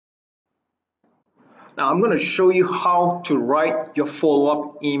Now I'm going to show you how to write your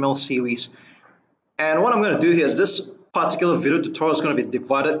follow-up email series. And what I'm going to do here is this particular video tutorial is going to be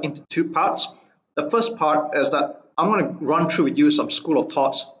divided into two parts. The first part is that I'm going to run through with you some school of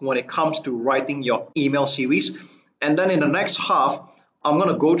thoughts when it comes to writing your email series. And then in the next half, I'm going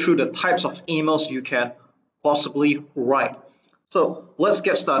to go through the types of emails you can possibly write. So let's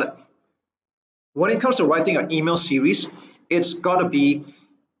get started. When it comes to writing an email series, it's got to be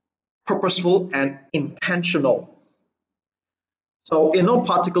purposeful and intentional. So in no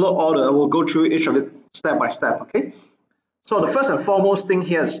particular order, we'll go through each of it step by step, okay? So the first and foremost thing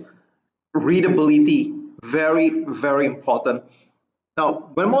here is readability. Very, very important.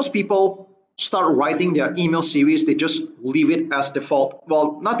 Now, when most people start writing their email series, they just leave it as default.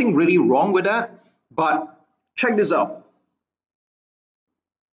 Well, nothing really wrong with that, but check this out.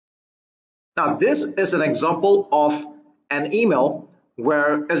 Now, this is an example of an email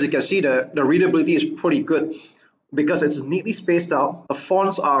where, as you can see, the readability is pretty good because it's neatly spaced out. The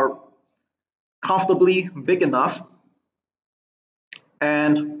fonts are comfortably big enough.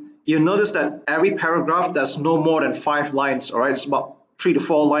 And you notice that every paragraph, there's no more than 5 lines, all right? It's about 3 to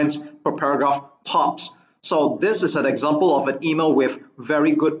 4 lines per paragraph tops. So this is an example of an email with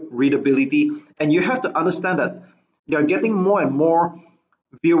very good readability. And you have to understand that they're getting more and more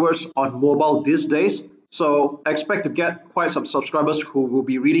viewers on mobile these days. So expect to get quite some subscribers who will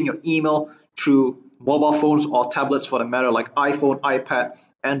be reading your email through mobile phones or tablets for the matter, like iPhone, iPad,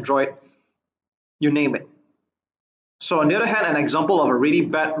 Android, you name it. So on the other hand, an example of a really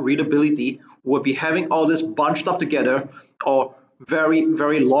bad readability would be having all this bunched up together or very,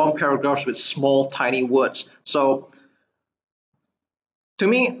 very long paragraphs with small, tiny words. So to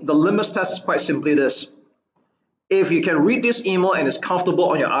me, the litmus test is quite simply this. If you can read this email and it's comfortable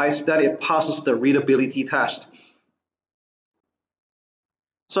on your eyes, then it passes the readability test.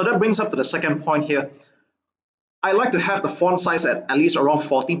 So that brings up to the second point here. I like to have the font size at least around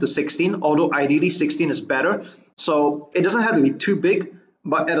 14 to 16, although ideally 16 is better. So it doesn't have to be too big,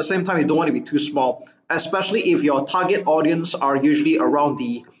 but at the same time, you don't want to be too small, especially if your target audience are usually around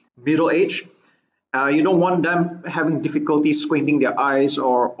the middle age. You don't want them having difficulty squinting their eyes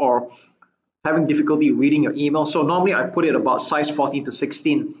or having difficulty reading your email. So normally I put it about size 14 to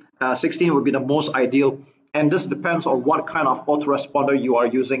 16. 16 would be the most ideal. And this depends on what kind of autoresponder you are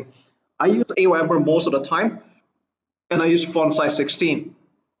using. I use Aweber most of the time, and I use font size 16.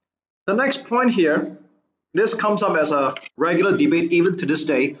 The next point here, this comes up as a regular debate even to this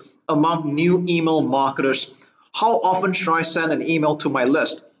day among new email marketers. How often should I send an email to my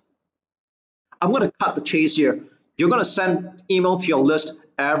list? I'm going to cut the chase here. You're going to send email to your list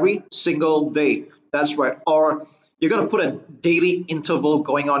every single day. That's right. Or you're going to put a daily interval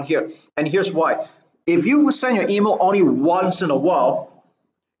going on here. And here's why. If you send your email only once in a while,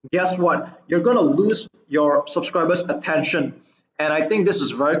 guess what? You're going to lose your subscribers' attention. And I think this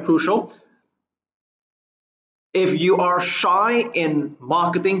is very crucial. If you are shy in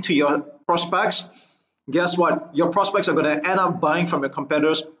marketing to your prospects, guess what? Your prospects are going to end up buying from your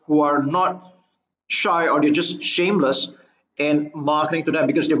competitors who are not shy, or they're just shameless in marketing to them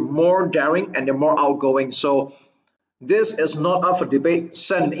because they're more daring and they're more outgoing. So this is not up for debate.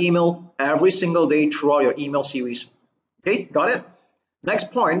 Send an email every single day throughout your email series. Okay, got it?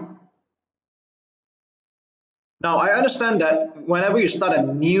 Next point. Now, I understand that whenever you start a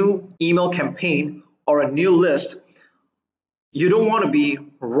new email campaign or a new list, you don't want to be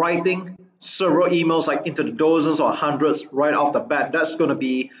writing several emails like into the dozens or hundreds right off the bat. That's going to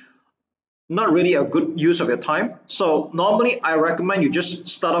be not really a good use of your time. So normally I recommend you just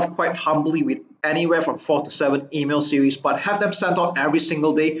start off quite humbly with anywhere from 4 to 7 email series, but have them sent out every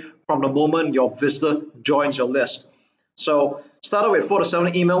single day from the moment your visitor joins your list. So start out with 4 to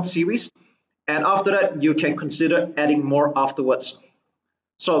 7 email series, and after that you can consider adding more afterwards.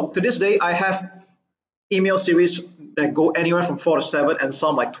 So to this day, I have email series that go anywhere from 4 to 7 and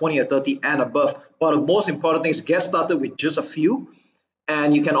some like 20 or 30 and above. But the most important thing is get started with just a few,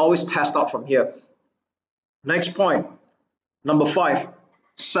 and you can always test out from here. Next point, number 5,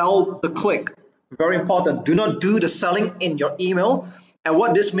 sell the click. Very important. Do not do the selling in your email. And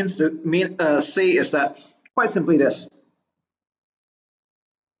what this means to say is that quite simply this.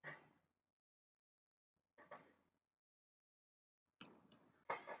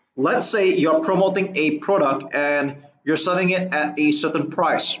 Let's say you're promoting a product and you're selling it at a certain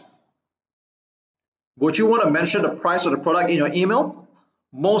price. Would you want to mention the price of the product in your email?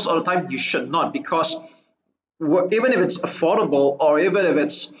 Most of the time you should not, because even if it's affordable or even if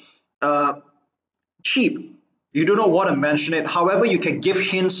it's cheap, you do not want to mention it. However, you can give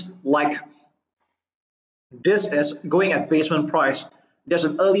hints like this is going at basement price. there's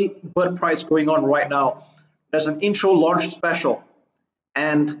an early bird price going on right now. There's an intro launch special,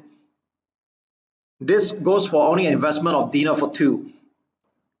 and this goes for only an investment of dinner for two.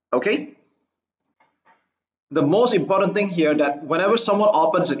 Okay? The most important thing here that whenever someone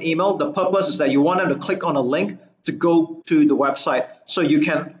opens an email, the purpose is that you want them to click on a link to go to the website. So you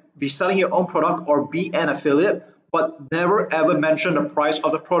can be selling your own product or be an affiliate, but never ever mention the price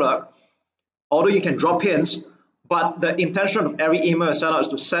of the product. Although you can drop hints, but the intention of every email sent out is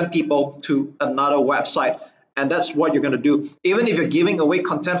to send people to another website. And that's what you're going to do. Even if you're giving away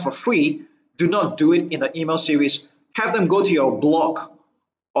content for free, do not do it in the email series. Have them go to your blog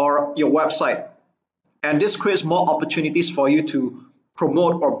or your website. And this creates more opportunities for you to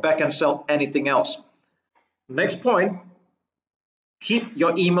promote or back and sell anything else. Next point, keep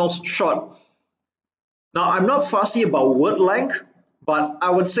your emails short. Now, I'm not fussy about word length, but I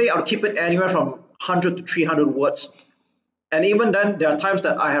would say I'll keep it anywhere from 100 to 300 words. And even then, there are times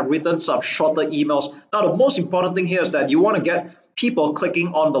that I have written some shorter emails. Now, the most important thing here is that you want to get people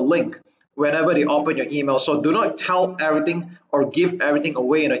clicking on the link whenever they open your email. So do not tell everything or give everything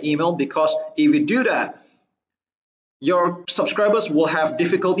away in an email, because if you do that, your subscribers will have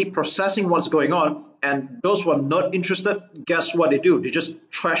difficulty processing what's going on, and those who are not interested, guess what they do? They just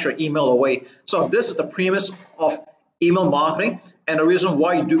trash your email away. So this is the premise of email marketing and the reason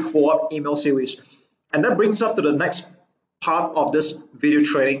why you do follow-up email series. And that brings up to the next part of this video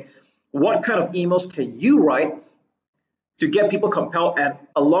training. What kind of emails can you write to get people compelled and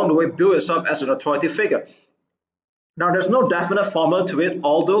along the way build yourself as an authority figure? Now, there's no definite formula to it,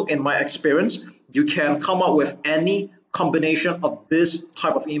 although in my experience, you can come up with any combination of this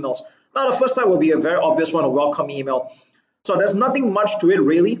type of emails. Now, the first type will be a very obvious one, a welcome email. So there's nothing much to it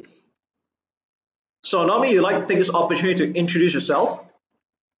really. So normally you like to take this opportunity to introduce yourself,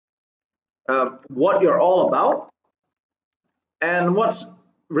 what you're all about, and what's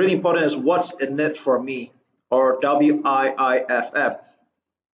really important is what's in it for me, or WIIFM.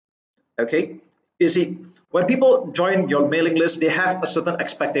 Okay, you see, when people join your mailing list, they have a certain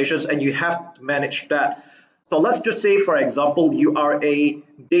expectations and you have to manage that. So let's just say, for example, you are a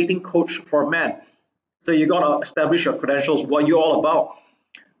dating coach for men. So you got to establish your credentials, what you're all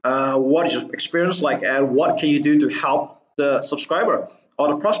about, what is your experience like, and what can you do to help the subscriber or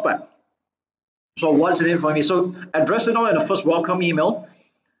the prospect. So what's in it for me? So address it all in the first welcome email.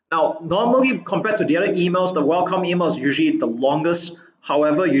 Now, normally compared to the other emails, the welcome email is usually the longest.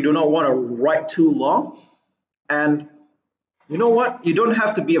 However, you do not want to write too long. And you know what? You don't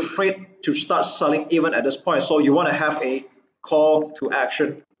have to be afraid to start selling even at this point. So you want to have a call to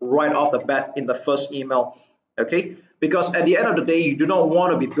action right off the bat in the first email. Okay? Because at the end of the day, you do not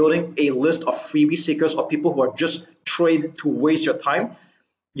want to be building a list of freebie seekers or people who are just trained to waste your time.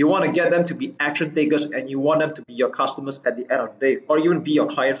 You want to get them to be action takers, and you want them to be your customers at the end of the day, or even be your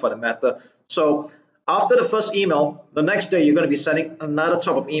client for the matter. So after the first email, the next day you're going to be sending another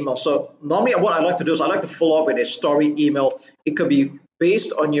type of email. So normally what I like to do is I like to follow up with a story email. It could be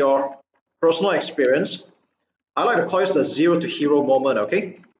based on your personal experience. I like to call this the zero to hero moment,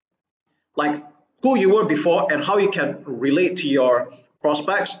 okay? Like who you were before and how you can relate to your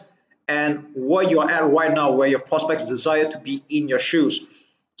prospects, and where you are at right now, where your prospects desire to be in your shoes.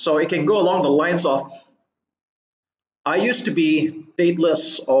 So it can go along the lines of, I used to be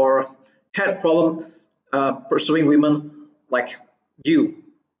dateless or had problem pursuing women like you.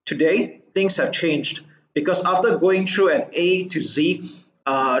 Today, things have changed because after going through an A to Z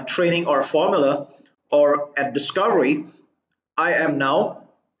training or formula or at discovery, I am now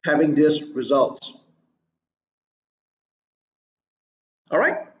having these results. All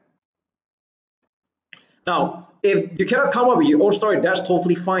right. Now, if you cannot come up with your own story, that's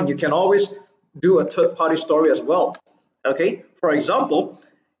totally fine. You can always do a third-party story as well. Okay. For example,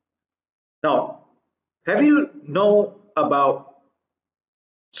 now, have you know about,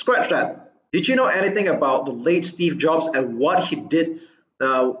 scratch that. Did you know anything about the late Steve Jobs and what he did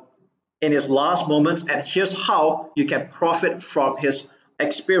in his last moments? And here's how you can profit from his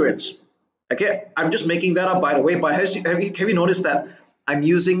experience. Okay, I'm just making that up by the way, but have you noticed that I'm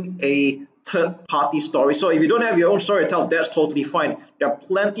using a third-party story? So if you don't have your own story to tell, that's totally fine. There are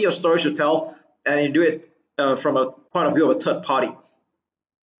plenty of stories to tell, and you do it from a point of view of a third party.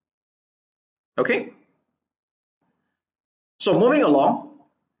 Okay. So moving along,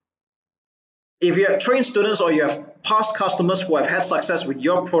 if you have trained students or you have past customers who have had success with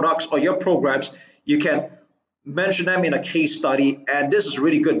your products or your programs, you can mention them in a case study. And this is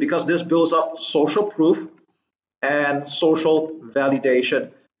really good because this builds up social proof and social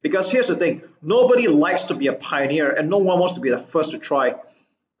validation. Because here's the thing, nobody likes to be a pioneer and no one wants to be the first to try.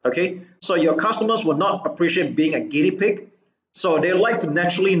 Okay, so your customers will not appreciate being a guinea pig. So they like to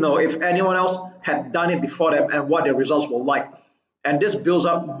naturally know if anyone else had done it before them and what their results were like. And this builds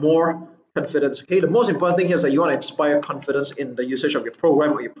up more confidence. Okay, the most important thing here is that you want to inspire confidence in the usage of your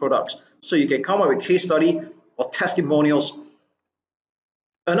program or your products. So you can come up with case study or testimonials.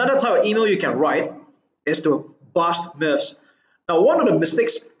 Another type of email you can write is to bust myths. Now, one of the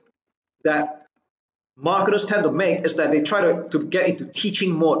mistakes that marketers tend to make is that they try to get into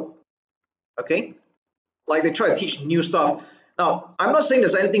teaching mode. Okay, like they try to teach new stuff. Now, I'm not saying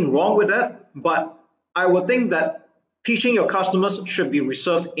there's anything wrong with that, but I would think that teaching your customers should be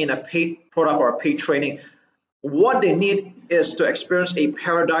reserved in a paid product or a paid training. What they need is to experience a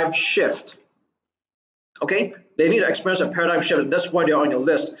paradigm shift. Okay, they need to experience a paradigm shift, and that's why they're on your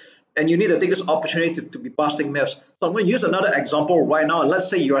list. And you need to take this opportunity to be busting myths. So I'm going to use another example right now. Let's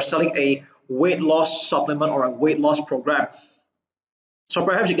say you are selling a weight loss supplement or a weight loss program. So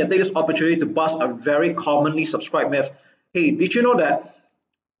perhaps you can take this opportunity to bust a very commonly subscribed myth. Hey, did you know that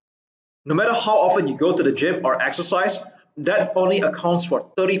no matter how often you go to the gym or exercise, that only accounts for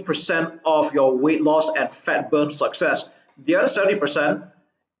 30% of your weight loss and fat burn success. The other 70%,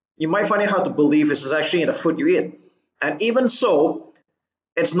 you might find it hard to believe is actually in the food you eat. And even so,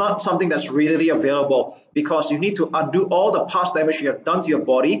 it's not something that's readily available because you need to undo all the past damage you have done to your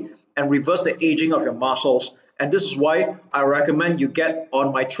body and reverse the aging of your muscles. And this is why I recommend you get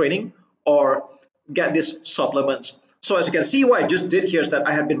on my training or get these supplements. So as you can see, what I just did here is that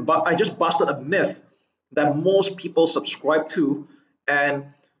I just busted a myth that most people subscribe to. And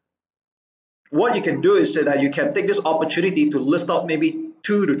what you can do is that you can take this opportunity to list out maybe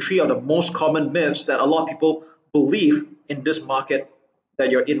 2 to 3 of the most common myths that a lot of people believe in this market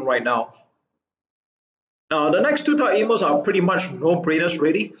that you're in right now. Now, the next 2 type emails are pretty much no-brainers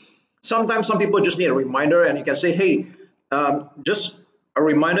really. Sometimes some people just need a reminder, and you can say, hey, just a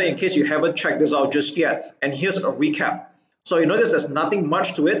reminder in case you haven't checked this out just yet. And here's a recap. So you notice there's nothing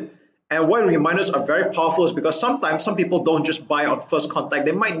much to it. And why reminders are very powerful is because sometimes some people don't just buy on first contact.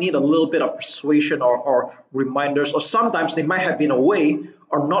 They might need a little bit of persuasion or reminders, or sometimes they might have been away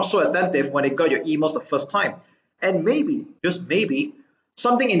or not so attentive when they got your emails the first time. And maybe, just maybe,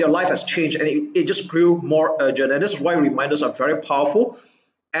 something in your life has changed and it just grew more urgent. And this is why reminders are very powerful.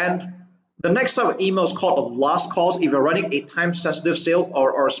 And the next type of email is called last calls. If you're running a time-sensitive sale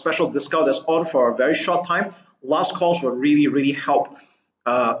or a special discount that's on for a very short time, last calls will really, really help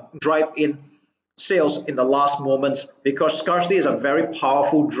drive in sales in the last moments, because scarcity is a very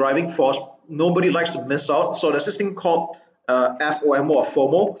powerful driving force. Nobody likes to miss out. So there's this thing called FOMO or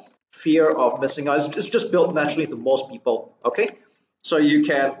FOMO, fear of missing out. It's just built naturally to most people. Okay, so you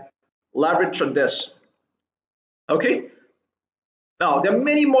can leverage on this. Okay. Now, there are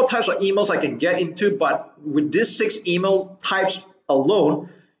many more types of emails I can get into, but with these 6 email types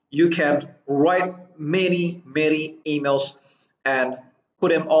alone, you can write many, many emails and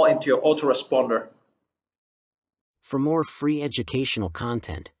put them all into your autoresponder. For more free educational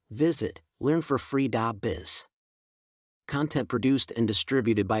content, visit learnforfree.biz. Content produced and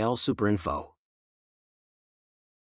distributed by AllSuperInfo.